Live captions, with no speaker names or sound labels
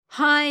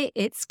Hi,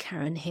 it's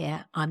Karen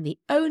here. I'm the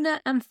owner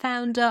and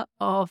founder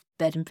of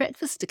Bed and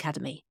Breakfast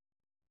Academy.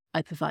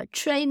 I provide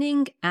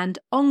training and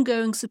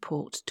ongoing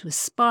support to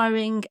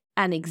aspiring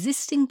and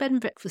existing bed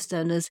and breakfast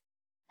owners,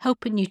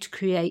 helping you to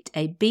create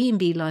a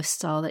B&B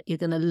lifestyle that you're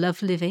going to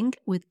love living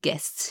with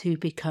guests who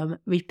become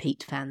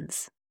repeat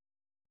fans.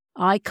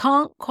 I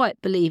can't quite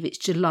believe it's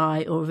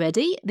July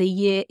already. The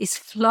year is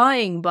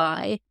flying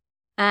by.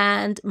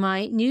 And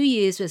my New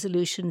Year's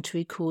resolution to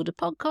record a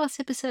podcast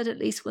episode at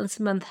least once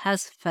a month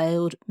has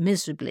failed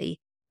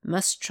miserably.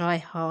 Must try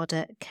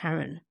harder,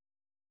 Karen.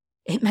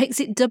 It makes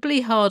it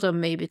doubly hard on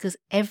me because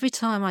every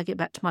time I get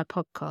back to my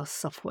podcast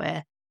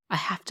software, I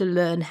have to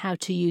learn how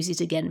to use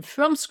it again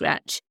from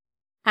scratch.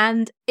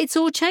 And it's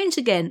all changed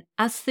again,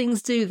 as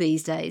things do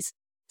these days.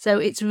 So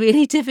it's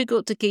really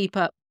difficult to keep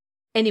up.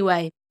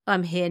 Anyway,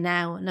 I'm here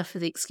now. Enough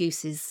of the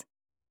excuses.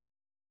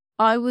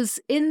 I was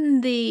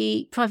in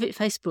the private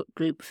Facebook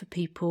group for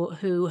people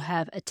who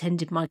have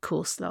attended my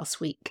course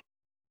last week,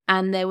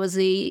 and there was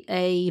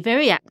a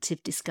very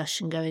active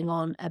discussion going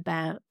on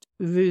about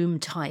room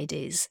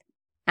tidies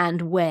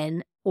and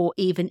when or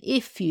even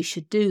if you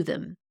should do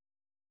them.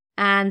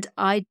 And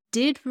I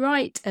did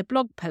write a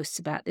blog post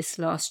about this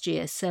last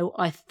year, so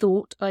I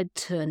thought I'd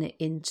turn it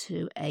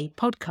into a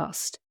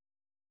podcast.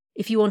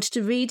 If you wanted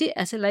to read it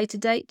at a later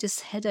date, just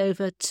head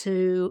over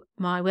to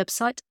my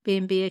website,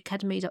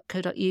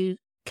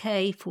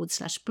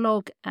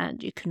 bnbacademy.co.uk/blog,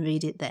 and you can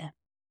read it there.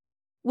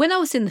 When I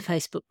was in the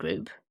Facebook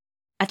group,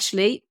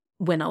 actually,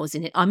 when I was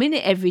in it, I'm in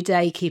it every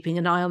day, keeping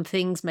an eye on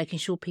things, making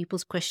sure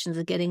people's questions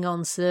are getting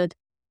answered.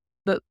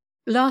 But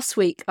last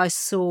week I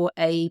saw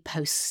a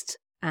post,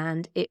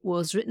 and it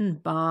was written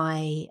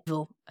by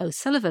Derval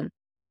O'Sullivan.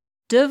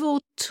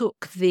 Derval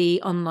took the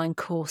online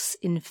course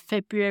in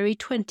February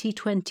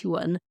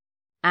 2021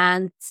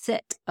 and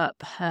set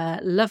up her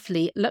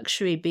lovely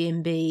luxury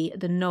B&B,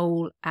 the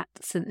Knoll at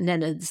St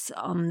Leonard's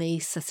on the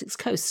Sussex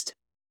coast.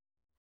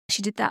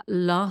 She did that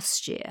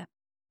last year.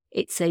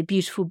 It's a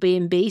beautiful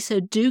B&B, so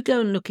do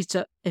go and look it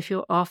up if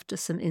you're after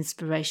some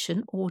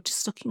inspiration or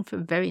just looking for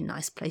a very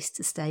nice place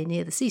to stay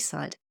near the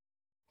seaside.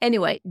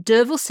 Anyway,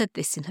 Derval said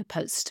this in her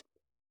post.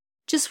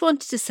 Just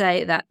wanted to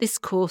say that this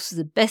course is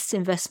the best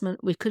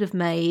investment we could have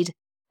made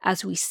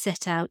as we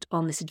set out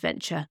on this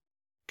adventure.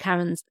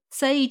 Karen's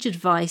sage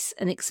advice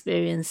and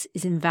experience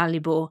is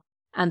invaluable,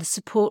 and the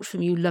support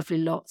from you lovely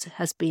lot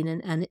has been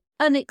an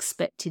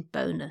unexpected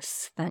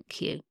bonus.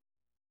 Thank you.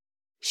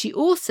 She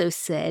also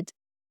said,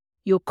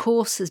 your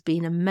course has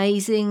been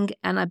amazing,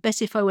 and I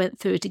bet if I went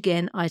through it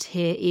again, I'd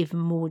hear even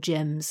more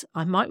gems.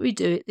 I might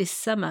redo it this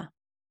summer.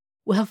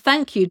 Well,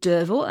 thank you,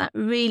 Derval. That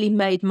really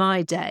made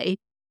my day.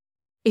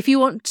 If you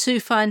want to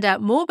find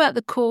out more about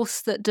the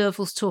course that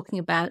Derval's talking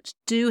about,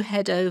 do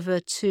head over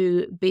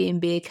to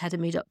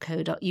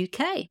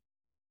bnbacademy.co.uk.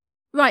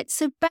 Right,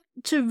 so back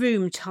to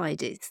room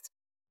tidies.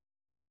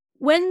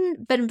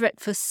 When bed and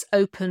breakfasts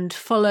opened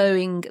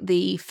following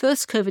the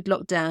first COVID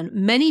lockdown,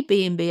 many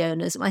B&B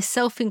owners,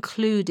 myself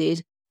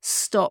included,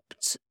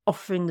 stopped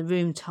offering the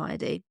room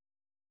tidy.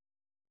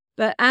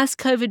 But as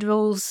COVID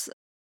rules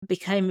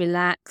became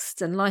relaxed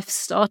and life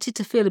started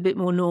to feel a bit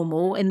more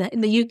normal, in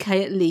the UK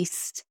at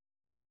least,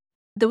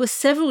 there were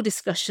several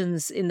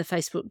discussions in the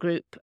Facebook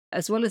group,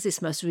 as well as this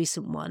most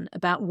recent one,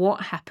 about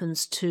what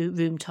happens to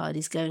room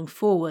tidies going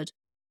forward.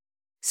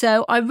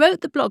 So I wrote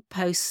the blog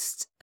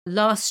post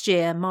last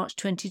year, March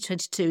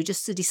 2022,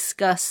 just to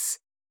discuss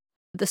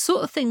the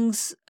sort of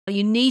things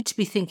you need to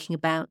be thinking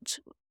about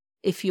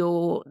if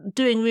you're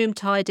doing room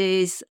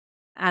tidies,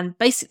 and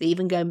basically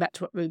even going back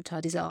to what room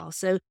tidies are.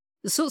 So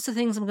the sorts of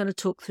things I'm going to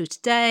talk through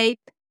today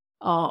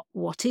are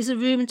what is a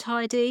room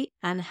tidy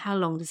and how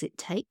long does it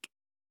take?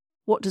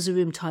 What does a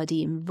room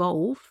tidy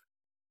involve?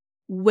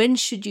 When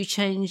should you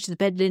change the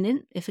bed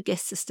linen if a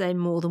guest is staying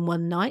more than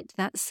one night?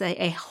 That's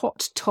a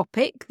hot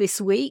topic this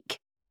week.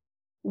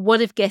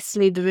 What if guests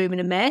leave the room in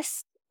a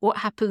mess? What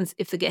happens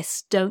if the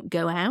guests don't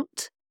go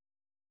out?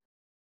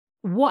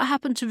 What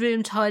happened to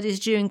room tidies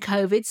during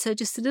COVID? So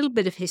just a little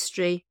bit of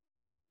history.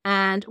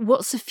 And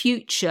what's the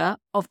future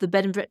of the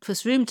bed and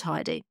breakfast room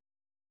tidy?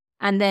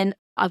 And then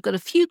I've got a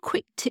few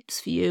quick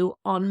tips for you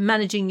on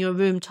managing your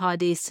room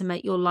tidies to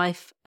make your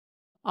life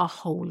a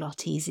whole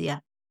lot easier.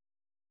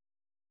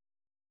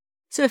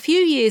 So a few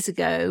years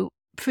ago,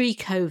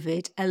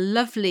 pre-COVID, a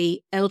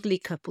lovely elderly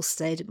couple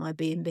stayed at my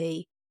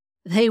B&B.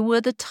 They were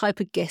the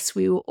type of guests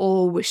we were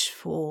all wished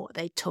for.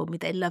 They told me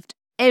they loved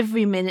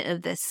every minute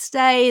of their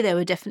stay. They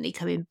were definitely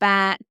coming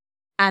back,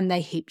 and they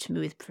heaped me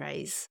with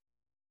praise.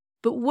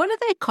 But one of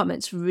their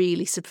comments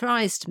really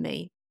surprised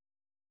me.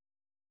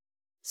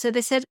 So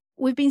they said,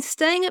 we've been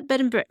staying at bed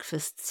and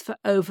breakfasts for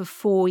over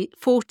 40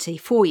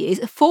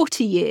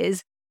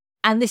 years,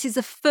 and this is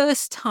the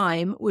first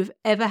time we've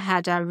ever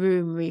had our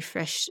room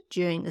refreshed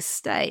during a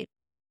stay.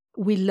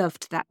 We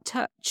loved that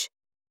touch.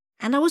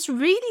 And I was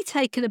really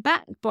taken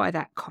aback by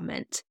that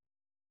comment.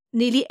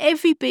 Nearly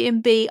every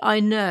B&B I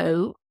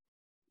know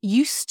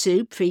used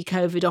to,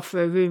 pre-COVID,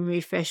 offer a room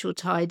refresh or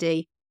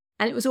tidy.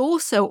 And it was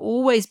also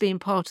always being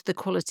part of the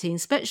quality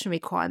inspection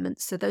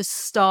requirements. So those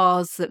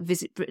stars that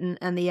Visit Britain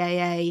and the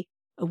AA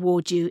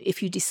award you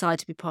if you decide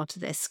to be part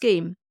of their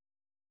scheme.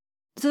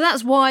 So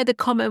that's why the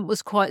comment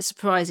was quite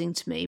surprising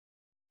to me.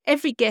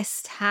 Every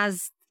guest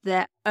has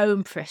their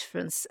own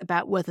preference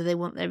about whether they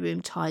want their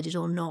room tidied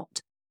or not.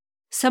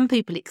 Some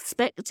people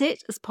expect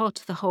it as part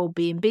of the whole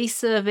B&B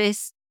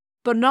service,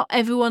 but not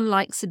everyone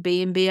likes a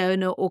B&B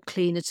owner or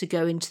cleaner to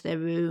go into their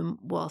room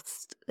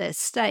whilst they're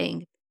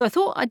staying. So I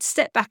thought I'd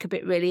step back a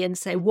bit really and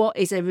say, what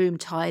is a room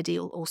tidy?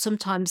 Or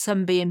sometimes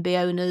some B&B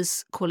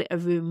owners call it a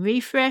room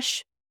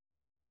refresh.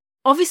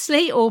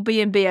 Obviously, all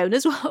B&B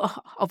owners,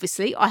 well,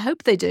 obviously, I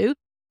hope they do,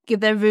 give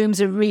their rooms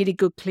a really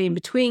good clean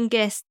between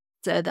guests.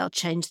 So they'll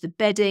change the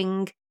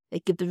bedding, they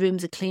give the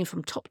rooms a clean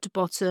from top to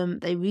bottom,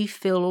 they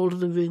refill all of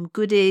the room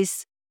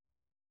goodies.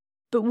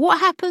 But what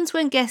happens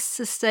when guests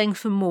are staying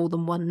for more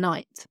than one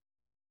night?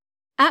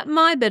 At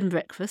my bed and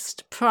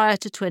breakfast prior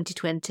to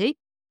 2020,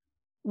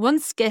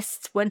 once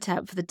guests went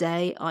out for the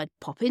day, I'd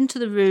pop into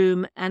the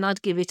room and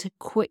I'd give it a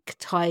quick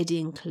tidy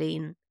and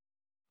clean.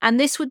 And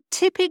this would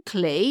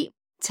typically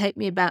take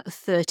me about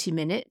 30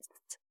 minutes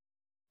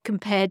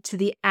compared to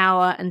the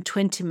hour and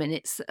 20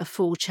 minutes that a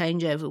full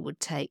changeover would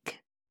take.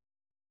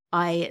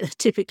 I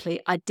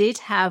did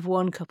have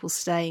one couple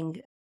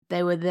staying.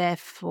 They were there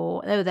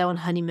on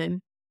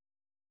honeymoon.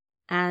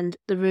 And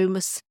the room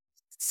was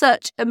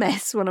such a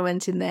mess when I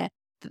went in there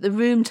that the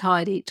room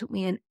tidy took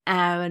me an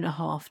hour and a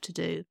half to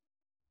do.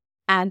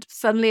 And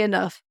funnily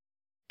enough,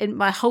 in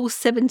my whole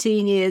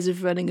 17 years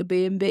of running a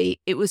B&B,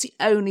 it was the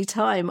only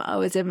time I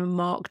was ever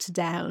marked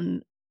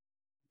down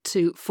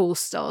to 4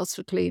 stars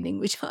for cleaning,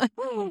 which I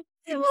was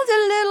a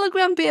little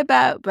grumpy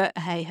about, but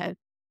hey ho.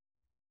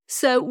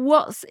 So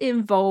what's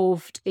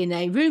involved in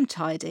a room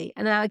tidy?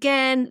 And now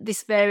again,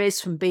 this varies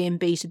from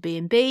B&B to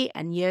B&B,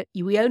 and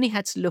we only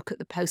had to look at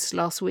the post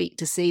last week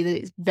to see that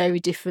it's very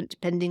different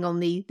depending on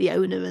the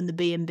owner and the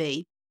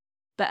B&B.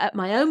 But at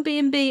my own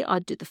B&B,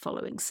 I'd do the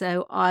following.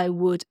 So I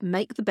would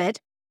make the bed,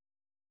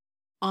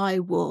 I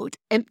would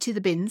empty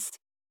the bins,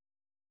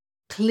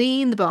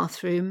 clean the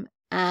bathroom,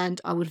 and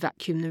I would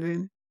vacuum the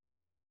room.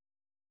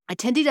 I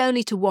tended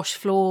only to wash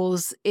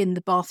floors in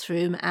the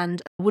bathroom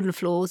and wooden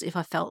floors if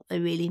I felt they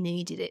really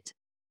needed it.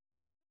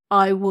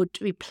 I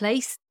would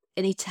replace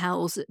any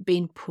towels that had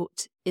been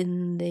put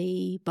in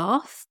the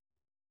bath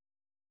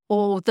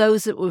or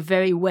those that were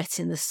very wet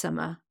in the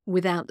summer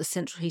without the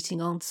central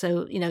heating on.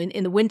 So,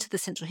 in the winter, the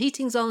central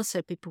heating's on,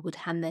 so people would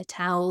hang their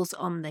towels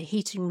on the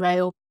heating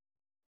rail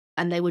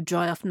and they would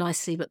dry off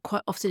nicely. But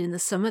quite often in the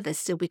summer, they'd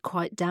still be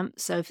quite damp.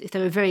 So if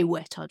they were very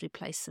wet, I'd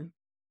replace them.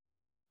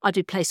 I'd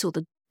replace all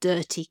the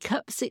dirty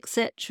cups,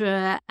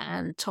 etc.,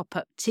 and top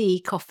up tea,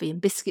 coffee and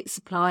biscuit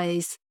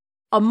supplies.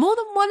 On more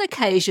than one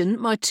occasion,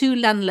 my 2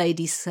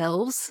 landlady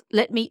selves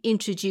let me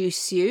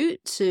introduce you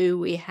to,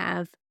 we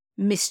have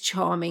Miss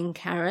Charming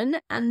Karen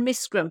and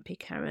Miss Grumpy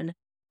Karen,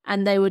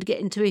 and they would get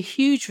into a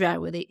huge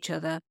row with each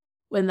other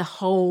when the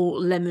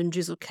whole lemon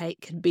drizzle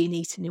cake had been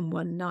eaten in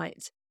one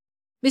night.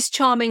 Miss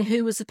Charming,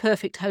 who was the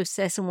perfect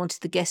hostess and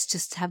wanted the guests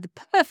just to have the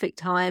perfect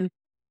time,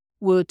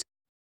 would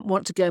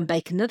want to go and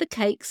bake another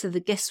cake so the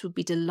guests would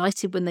be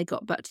delighted when they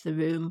got back to the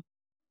room,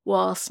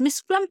 whilst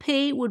Miss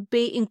Grumpy would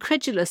be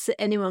incredulous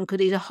that anyone could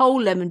eat a whole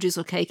lemon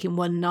drizzle cake in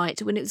one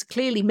night when it was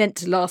clearly meant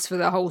to last for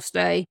the whole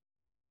stay.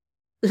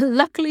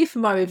 Luckily for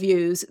my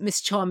reviews,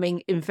 Miss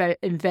Charming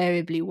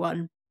invariably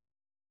won.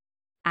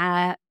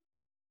 I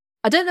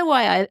don't know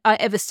why I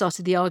ever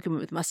started the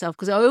argument with myself,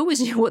 because I always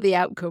knew what the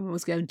outcome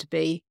was going to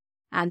be,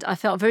 and I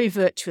felt very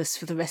virtuous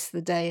for the rest of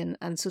the day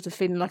and sort of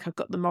feeling like I've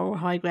got the moral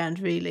high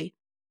ground, really.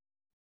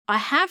 I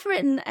have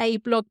written a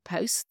blog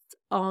post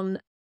on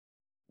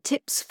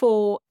tips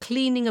for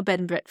cleaning a bed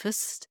and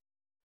breakfast.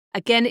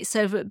 Again, it's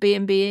over at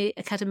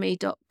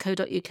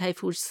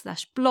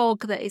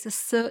bnbacademy.co.uk/blog. There is a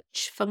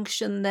search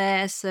function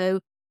there.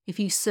 So if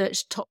you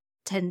search top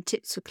 10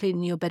 tips for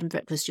cleaning your bed and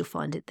breakfast, you'll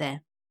find it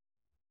there.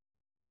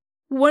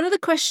 One of the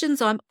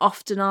questions I'm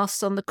often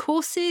asked on the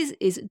courses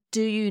is,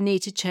 do you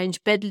need to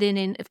change bed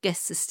linen if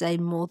guests are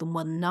staying more than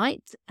one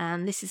night?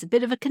 And this is a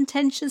bit of a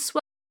contentious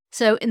one.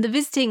 So in the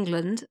Visit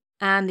England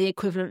and the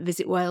equivalent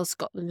Visit Wales,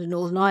 Scotland and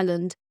Northern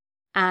Ireland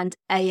and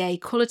AA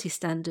quality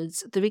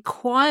standards, the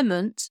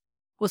requirement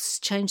was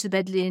to change the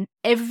bed linen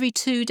every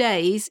 2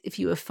 days if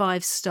you were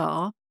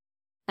 5-star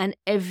and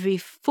every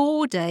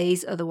 4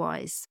 days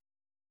otherwise.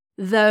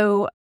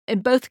 Though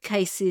in both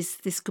cases,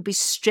 this could be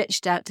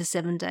stretched out to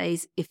 7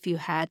 days if you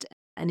had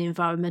an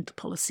environmental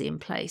policy in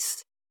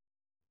place.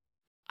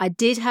 I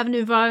did have an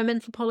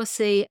environmental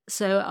policy,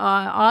 so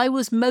I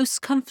was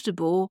most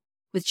comfortable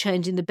with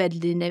changing the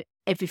bed linen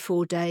every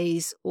 4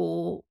 days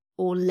or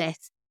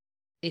less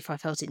if I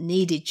felt it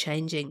needed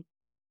changing.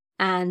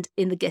 And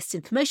in the guest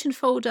information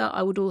folder,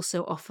 I would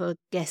also offer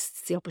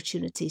guests the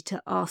opportunity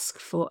to ask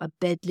for a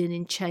bed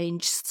linen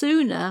change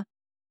sooner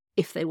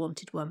if they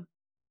wanted one.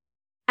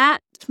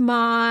 At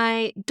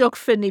my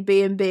dog-friendly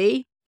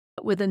B&B,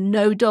 with a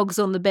no dogs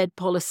on the bed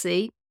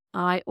policy,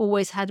 I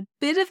always had a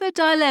bit of a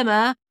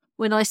dilemma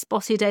when I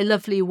spotted a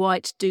lovely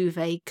white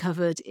duvet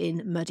covered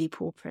in muddy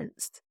paw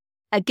prints.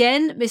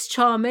 Again, Miss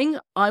Charming,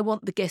 I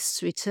want the guests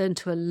to return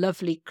to a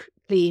lovely,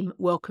 clean,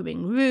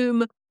 welcoming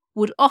room,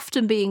 would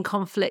often be in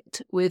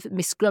conflict with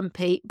Miss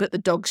Grumpy, but the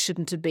dogs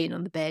shouldn't have been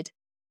on the bed.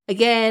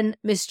 Again,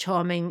 Miss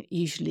Charming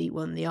usually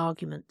won the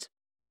argument.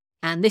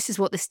 And this is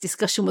what this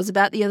discussion was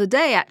about the other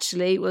day,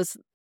 actually, was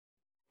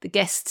the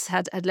guests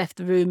had left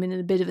the room in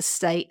a bit of a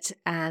state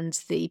and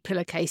the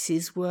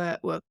pillowcases were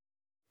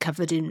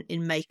covered in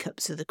makeup.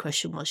 So the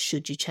question was,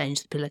 should you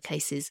change the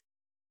pillowcases?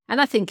 And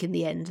I think in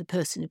the end, the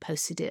person who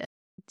posted it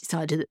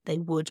decided that they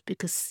would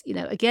because,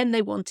 again,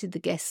 they wanted the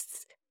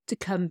guests to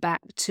come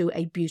back to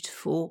a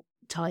beautiful,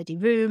 tidy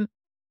room.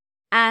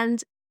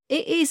 And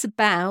it is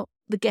about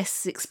the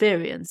guest's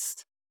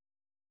experience.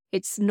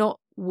 It's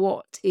not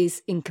what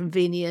is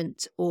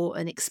inconvenient or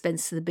an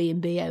expense to the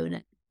B&B owner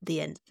at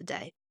the end of the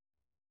day.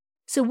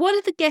 So what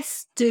if the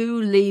guests do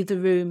leave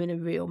the room in a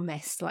real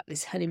mess, like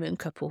this honeymoon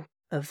couple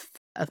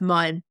of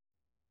mine?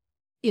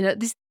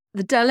 The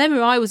dilemma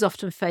I was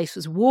often faced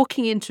was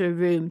walking into a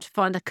room to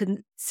find I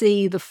couldn't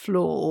see the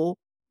floor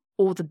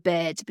or the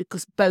bed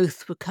because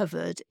both were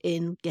covered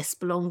in guest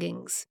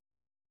belongings.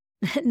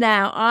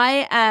 Now,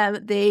 I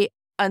am the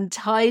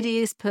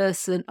untidiest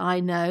person I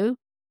know.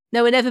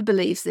 No one ever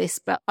believes this,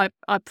 but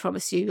I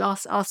promise you,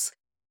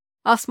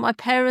 ask my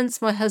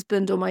parents, my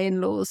husband, or my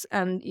in-laws,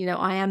 and,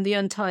 I am the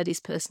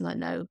untidiest person I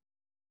know.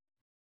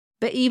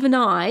 But even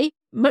I,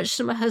 much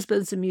to my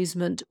husband's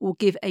amusement, will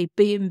give a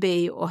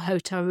B&B or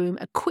hotel room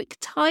a quick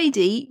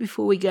tidy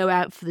before we go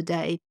out for the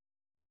day,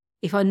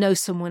 if I know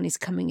someone is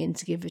coming in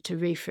to give it a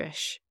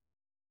refresh.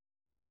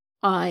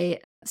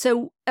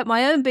 So at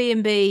my own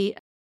B&B,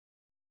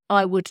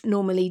 I would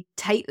normally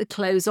take the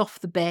clothes off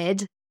the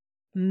bed,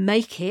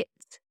 make it,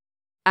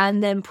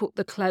 and then put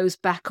the clothes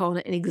back on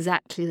in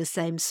exactly the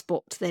same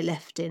spot they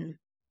left in.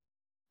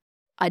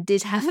 I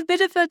did have a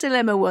bit of a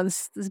dilemma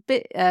once. There's a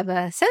bit of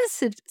a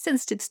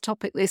sensitive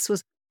topic. This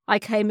was, I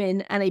came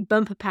in and a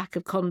bumper pack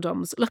of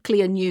condoms,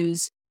 luckily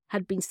unused,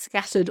 had been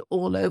scattered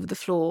all over the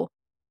floor.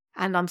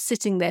 And I'm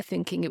sitting there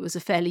thinking it was a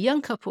fairly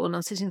young couple. And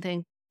I'm sitting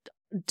thinking,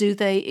 do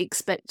they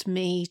expect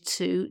me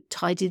to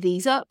tidy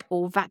these up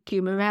or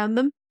vacuum around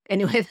them?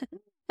 Anyway,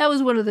 that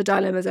was one of the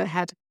dilemmas I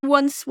had.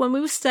 Once when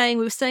we were staying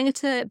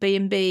at a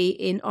B&B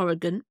in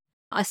Oregon,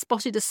 I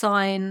spotted a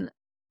sign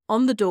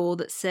on the door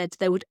that said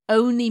they would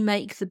only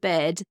make the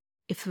bed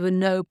if there were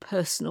no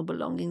personal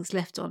belongings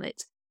left on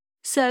it.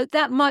 So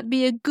that might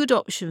be a good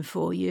option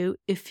for you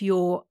if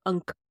you're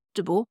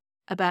uncomfortable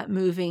about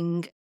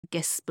moving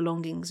guests'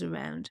 belongings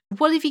around.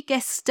 What if your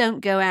guests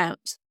don't go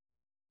out?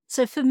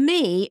 So for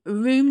me,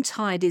 room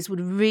tidies would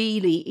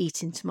really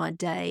eat into my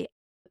day.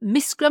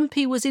 Miss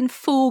Grumpy was in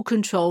full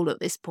control at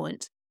this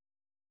point.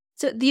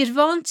 So the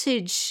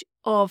advantage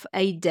of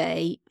a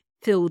day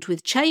filled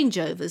with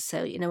changeovers,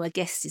 so, a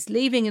guest is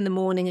leaving in the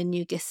morning and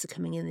new guests are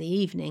coming in the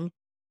evening,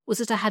 was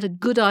that I had a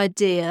good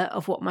idea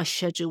of what my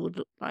schedule would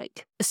look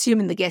like,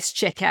 assuming the guests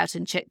check out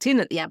and checked in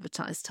at the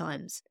advertised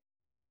times.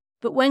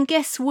 But when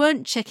guests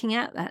weren't checking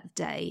out that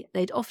day,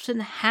 they'd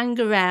often hang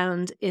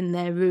around in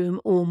their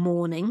room all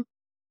morning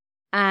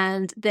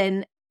and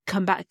then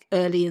come back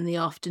early in the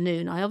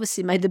afternoon. I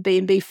obviously made the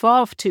B&B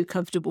far too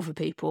comfortable for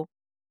people.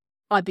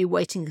 I'd be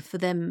waiting for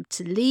them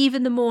to leave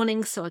in the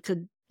morning so I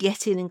could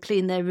get in and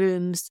clean their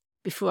rooms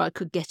before I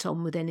could get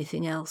on with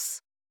anything else.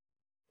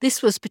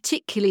 This was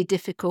particularly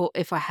difficult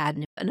if I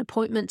had an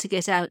appointment to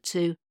get out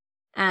to,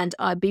 and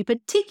I'd be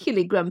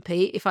particularly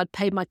grumpy if I'd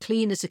paid my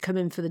cleaner to come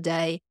in for the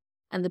day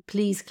and the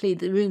please clean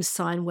the room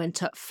sign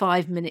went up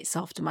 5 minutes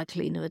after my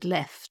cleaner had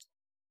left.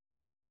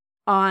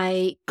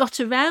 I got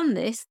around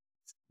this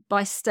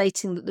by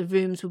stating that the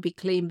rooms would be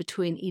clean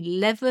between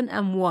 11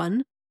 and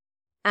 1,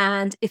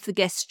 and if the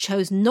guests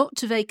chose not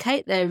to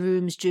vacate their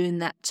rooms during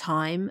that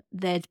time,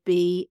 there'd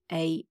be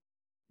a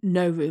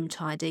no room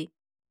tidy.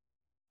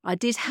 I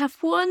did have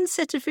one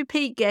set of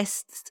repeat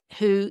guests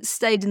who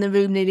stayed in the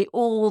room nearly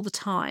all the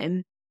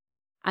time,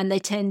 and they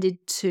tended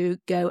to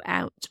go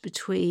out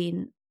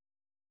between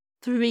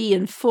 3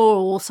 and 4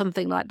 or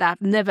something like that.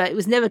 It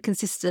was never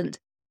consistent.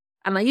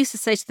 And I used to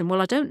say to them,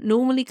 well, I don't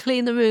normally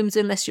clean the rooms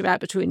unless you're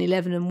out between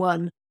 11 and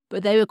 1,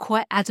 but they were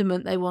quite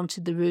adamant they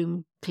wanted the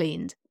room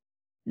cleaned.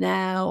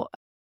 Now,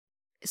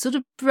 it sort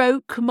of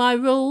broke my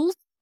rules,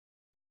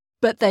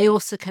 but they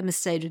also came and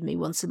stayed with me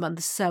once a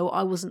month, so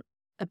I wasn't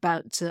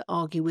about to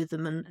argue with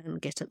them and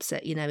get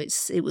upset.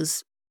 It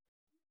was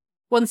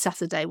one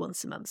Saturday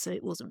once a month, so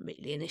it wasn't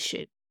really an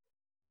issue.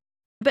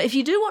 But if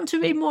you do want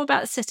to read more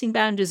about setting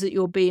boundaries at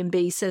your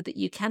B&B so that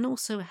you can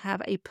also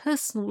have a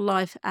personal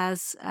life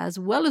as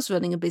well as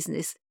running a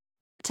business,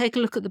 take a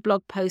look at the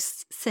blog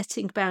post,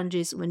 Setting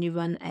Boundaries When You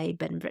Run a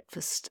Bed and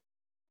Breakfast.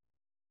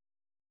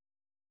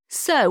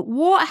 So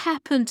what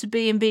happened to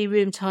B&B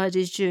room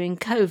tidies during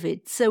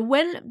COVID? So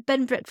when bed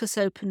and breakfast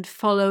opened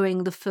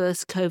following the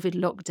first COVID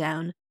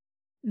lockdown,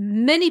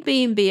 many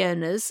B&B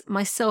owners,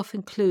 myself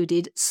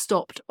included,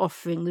 stopped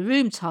offering the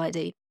room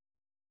tidy.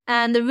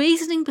 And the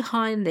reasoning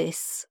behind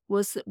this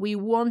was that we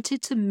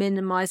wanted to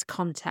minimise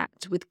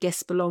contact with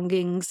guest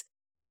belongings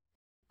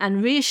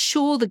and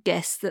reassure the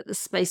guests that the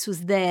space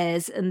was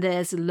theirs and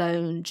theirs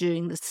alone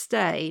during the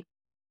stay.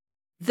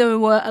 There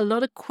were a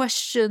lot of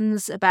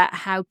questions about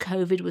how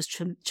COVID was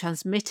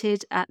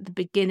transmitted at the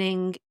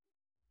beginning.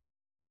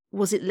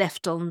 Was it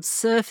left on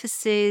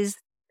surfaces?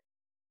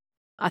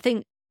 I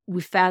think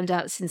we found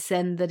out since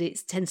then that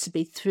it tends to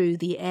be through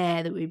the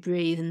air that we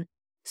breathe. And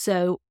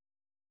so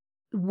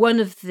one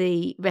of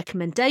the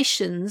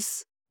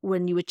recommendations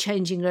when you were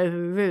changing over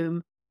a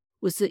room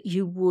was that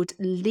you would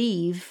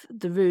leave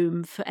the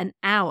room for an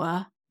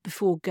hour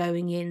before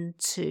going in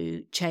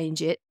to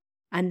change it.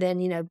 And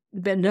then,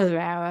 another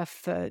hour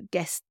for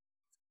guests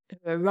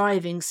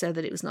arriving so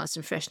that it was nice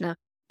and fresh. Now,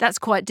 that's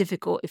quite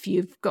difficult if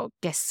you've got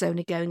guests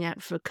only going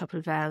out for a couple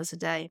of hours a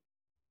day.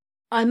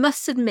 I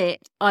must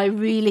admit, I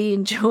really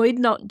enjoyed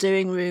not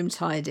doing room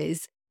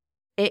tidies.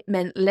 It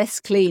meant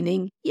less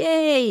cleaning,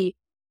 yay!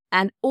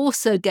 And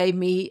also gave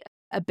me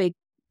a big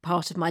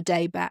part of my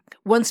day back.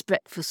 Once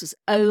breakfast was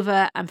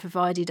over, and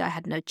provided I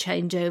had no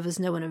changeovers,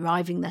 no one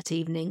arriving that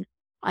evening,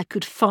 I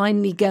could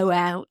finally go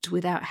out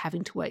without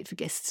having to wait for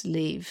guests to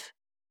leave.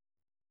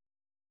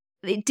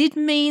 It did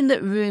mean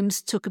that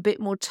rooms took a bit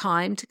more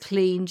time to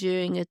clean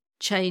during a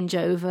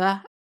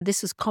changeover.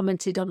 This was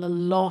commented on a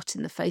lot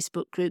in the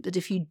Facebook group, that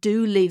if you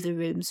do leave the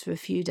rooms for a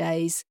few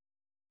days,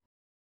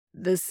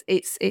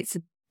 it's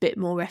a bit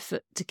more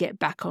effort to get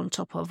back on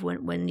top of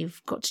when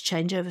you've got to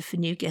change over for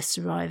new guests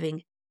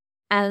arriving.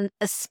 And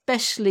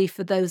especially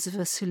for those of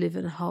us who live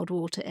in a hard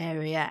water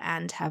area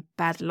and have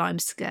bad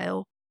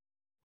limescale,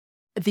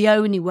 the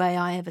only way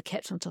I ever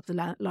kept on top of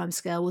the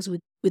limescale was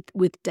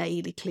with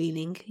daily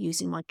cleaning,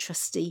 using my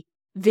trusty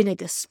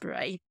vinegar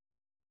spray.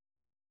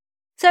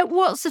 So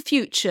what's the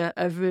future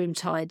of room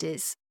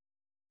tidies?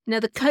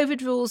 The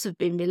COVID rules have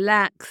been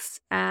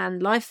relaxed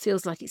and life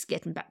feels like it's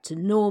getting back to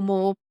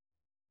normal.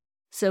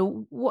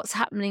 So what's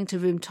happening to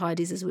room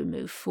tidies as we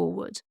move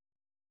forward?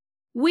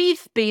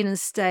 We've been and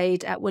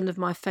stayed at one of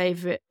my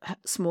favourite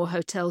small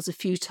hotels a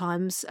few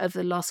times over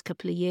the last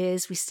couple of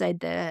years. We stayed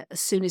there as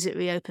soon as it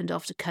reopened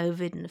after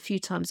COVID and a few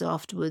times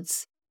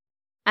afterwards.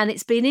 And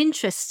it's been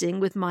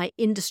interesting with my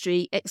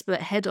industry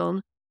expert head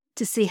on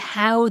to see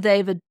how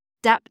they've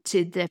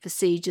adapted their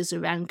procedures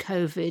around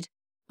COVID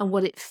and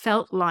what it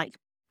felt like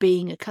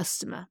being a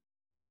customer.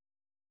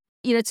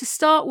 To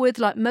start with,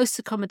 like most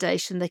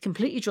accommodation, they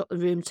completely dropped the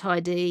room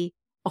tidy,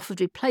 offered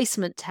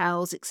replacement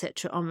towels,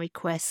 etc. on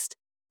request,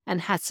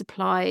 and had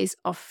supplies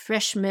of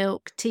fresh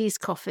milk, teas,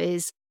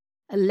 coffees,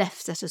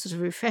 left at a sort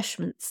of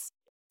refreshments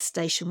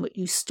station what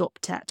you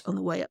stopped at on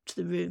the way up to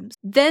the rooms.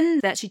 Then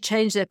they actually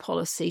changed their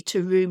policy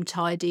to room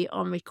tidy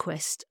on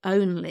request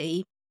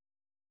only.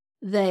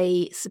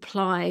 They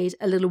supplied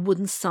a little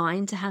wooden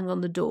sign to hang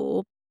on the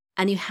door,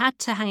 and you had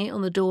to hang it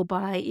on the door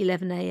by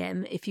 11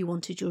 a.m. if you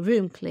wanted your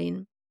room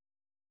clean.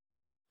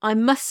 I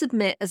must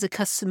admit, as a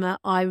customer,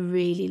 I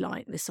really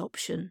like this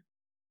option.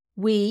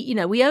 We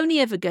only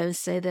ever go and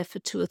stay there for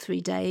 2 or 3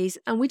 days,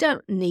 and we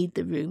don't need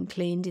the room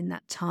cleaned in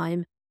that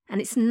time. And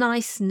it's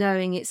nice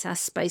knowing it's our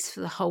space for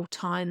the whole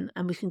time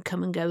and we can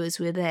come and go as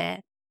we're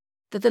there.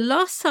 That the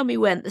last time we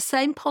went, the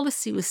same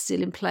policy was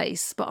still in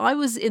place, but I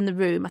was in the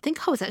room. I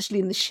think I was actually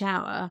in the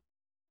shower,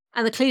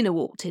 and the cleaner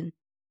walked in.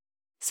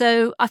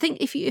 So I think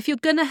if you're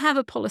going to have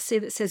a policy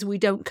that says we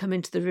don't come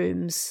into the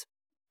rooms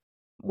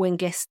when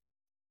guests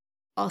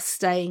are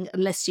staying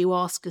unless you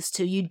ask us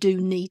to, you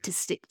do need to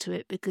stick to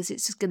it, because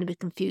it's just going to be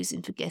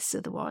confusing for guests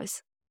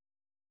otherwise.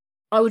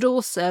 I would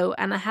also,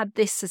 and I had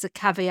this as a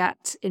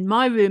caveat in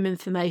my room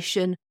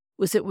information,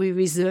 was that we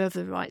reserve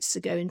the rights to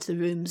go into the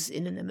rooms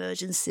in an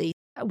emergency.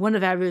 One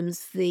of our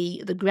rooms,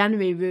 the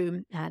granary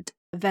room, had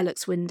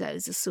Velux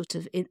windows, a sort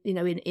of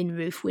in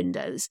roof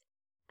windows,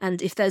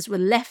 and if those were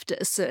left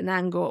at a certain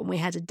angle and we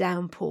had a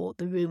downpour,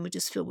 the room would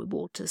just fill with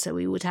water, so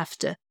we would have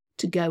to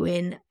go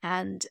in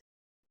and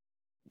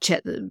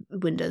check that the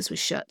windows were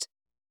shut.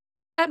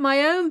 At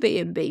my own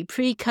B&B,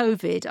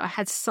 pre-COVID, I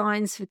had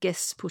signs for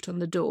guests put on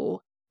the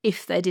door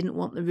if they didn't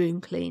want the room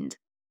cleaned.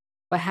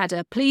 I had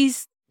a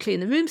please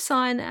clean the room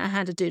sign, and I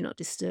had a do not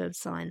disturb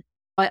sign.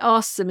 I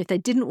asked them if they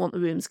didn't want the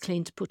rooms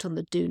cleaned to put on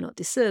the do not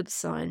disturb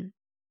sign.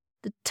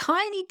 The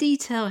tiny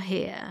detail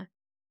here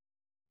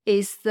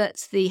is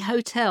that the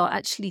hotel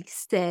actually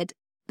said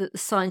that the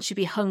sign should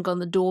be hung on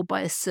the door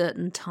by a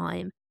certain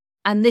time.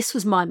 And this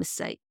was my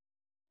mistake.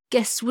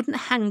 Guests wouldn't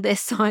hang their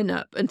sign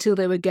up until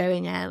they were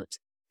going out.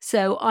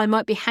 So I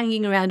might be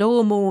hanging around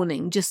all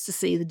morning just to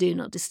see the do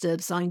not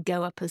disturb sign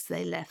go up as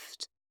they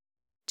left.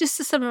 Just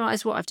to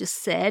summarise what I've just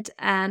said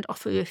and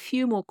offer you a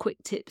few more quick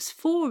tips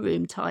for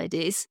room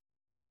tidies,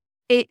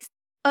 it's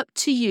up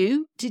to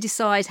you to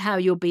decide how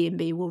your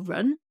B&B will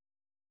run,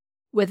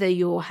 whether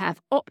you'll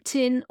have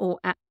opt-in or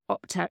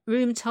opt-out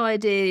room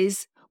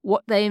tidies,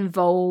 what they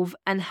involve,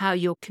 and how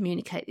you'll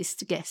communicate this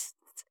to guests.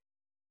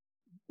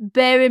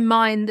 Bear in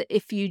mind that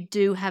if you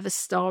do have a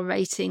star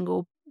rating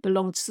or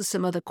belong to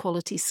some other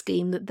quality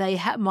scheme, that they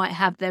might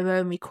have their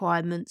own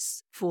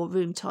requirements for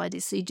room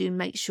tidies, so you do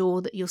make sure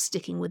that you're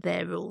sticking with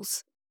their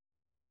rules.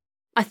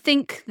 I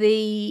think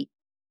the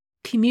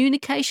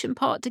communication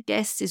part to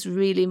guests is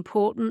really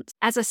important.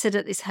 As I said,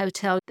 at this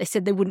hotel, they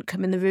said they wouldn't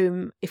come in the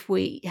room if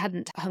we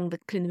hadn't hung the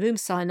clean the room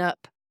sign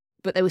up,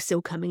 but they were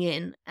still coming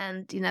in.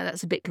 And,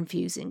 that's a bit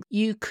confusing.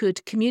 You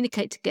could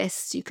communicate to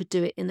guests. You could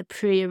do it in the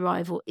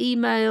pre-arrival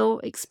email,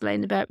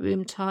 explain about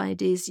room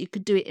tidies. You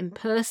could do it in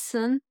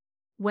person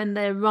when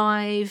they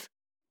arrive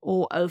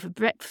or over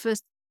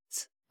breakfast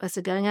as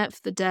they're going out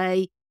for the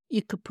day.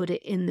 You could put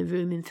it in the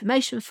room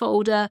information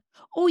folder,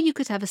 or you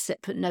could have a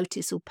separate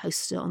notice or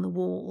poster on the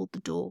wall or the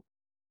door.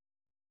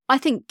 I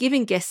think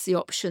giving guests the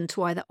option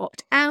to either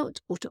opt out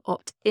or to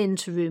opt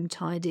into room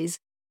tidies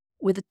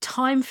with a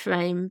time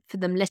frame for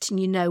them letting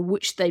you know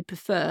which they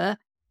prefer,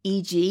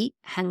 e.g.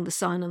 hang the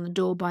sign on the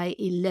door by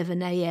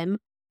 11 a.m.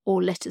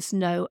 or let us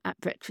know at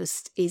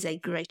breakfast, is a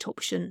great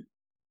option.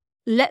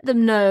 Let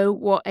them know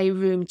what a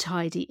room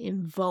tidy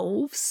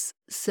involves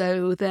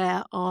so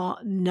there are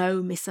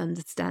no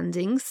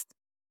misunderstandings.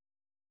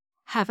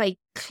 Have a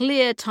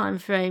clear time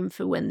frame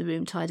for when the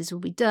room tidies will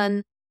be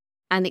done,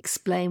 and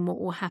explain what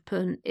will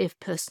happen if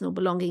personal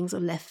belongings are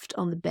left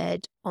on the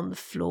bed, on the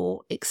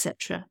floor,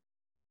 etc.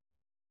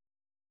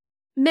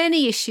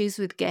 Many issues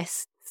with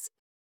guests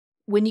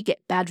when you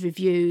get bad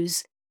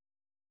reviews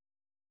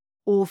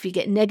or if you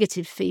get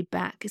negative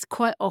feedback is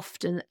quite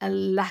often a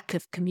lack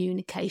of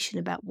communication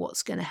about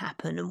what's going to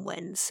happen and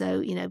when.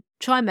 So,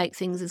 try and make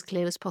things as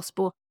clear as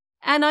possible.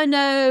 And I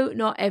know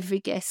not every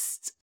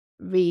guest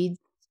reads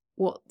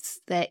what's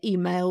they're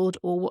emailed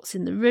or what's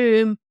in the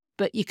room,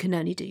 but you can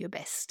only do your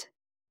best.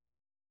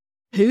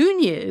 Who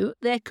knew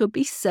there could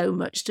be so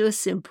much to a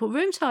simple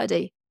room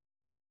tidy?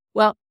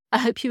 Well, I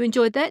hope you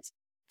enjoyed that.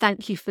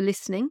 Thank you for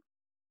listening.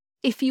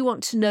 If you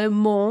want to know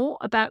more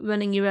about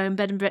running your own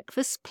bed and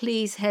breakfast,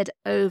 please head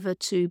over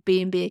to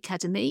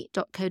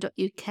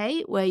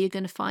bnbacademy.co.uk, where you're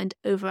going to find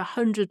over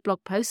 100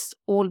 blog posts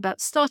all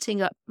about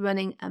starting up,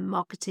 running and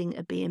marketing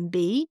a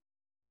B&B.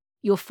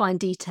 You'll find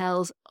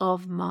details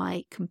of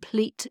my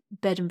complete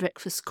bed and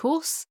breakfast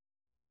course.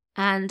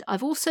 And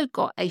I've also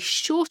got a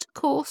shorter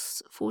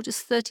course for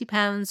just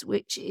 £30,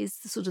 which is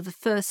the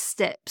first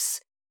steps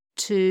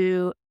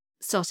to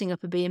starting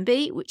up a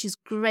B&B, which is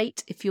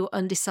great if you're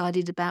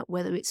undecided about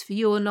whether it's for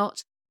you or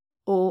not,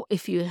 or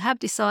if you have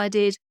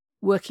decided,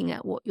 working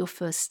out what your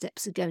first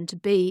steps are going to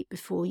be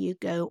before you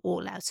go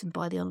all out and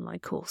buy the online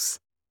course.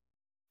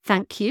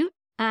 Thank you,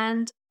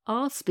 and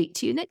I'll speak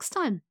to you next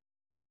time.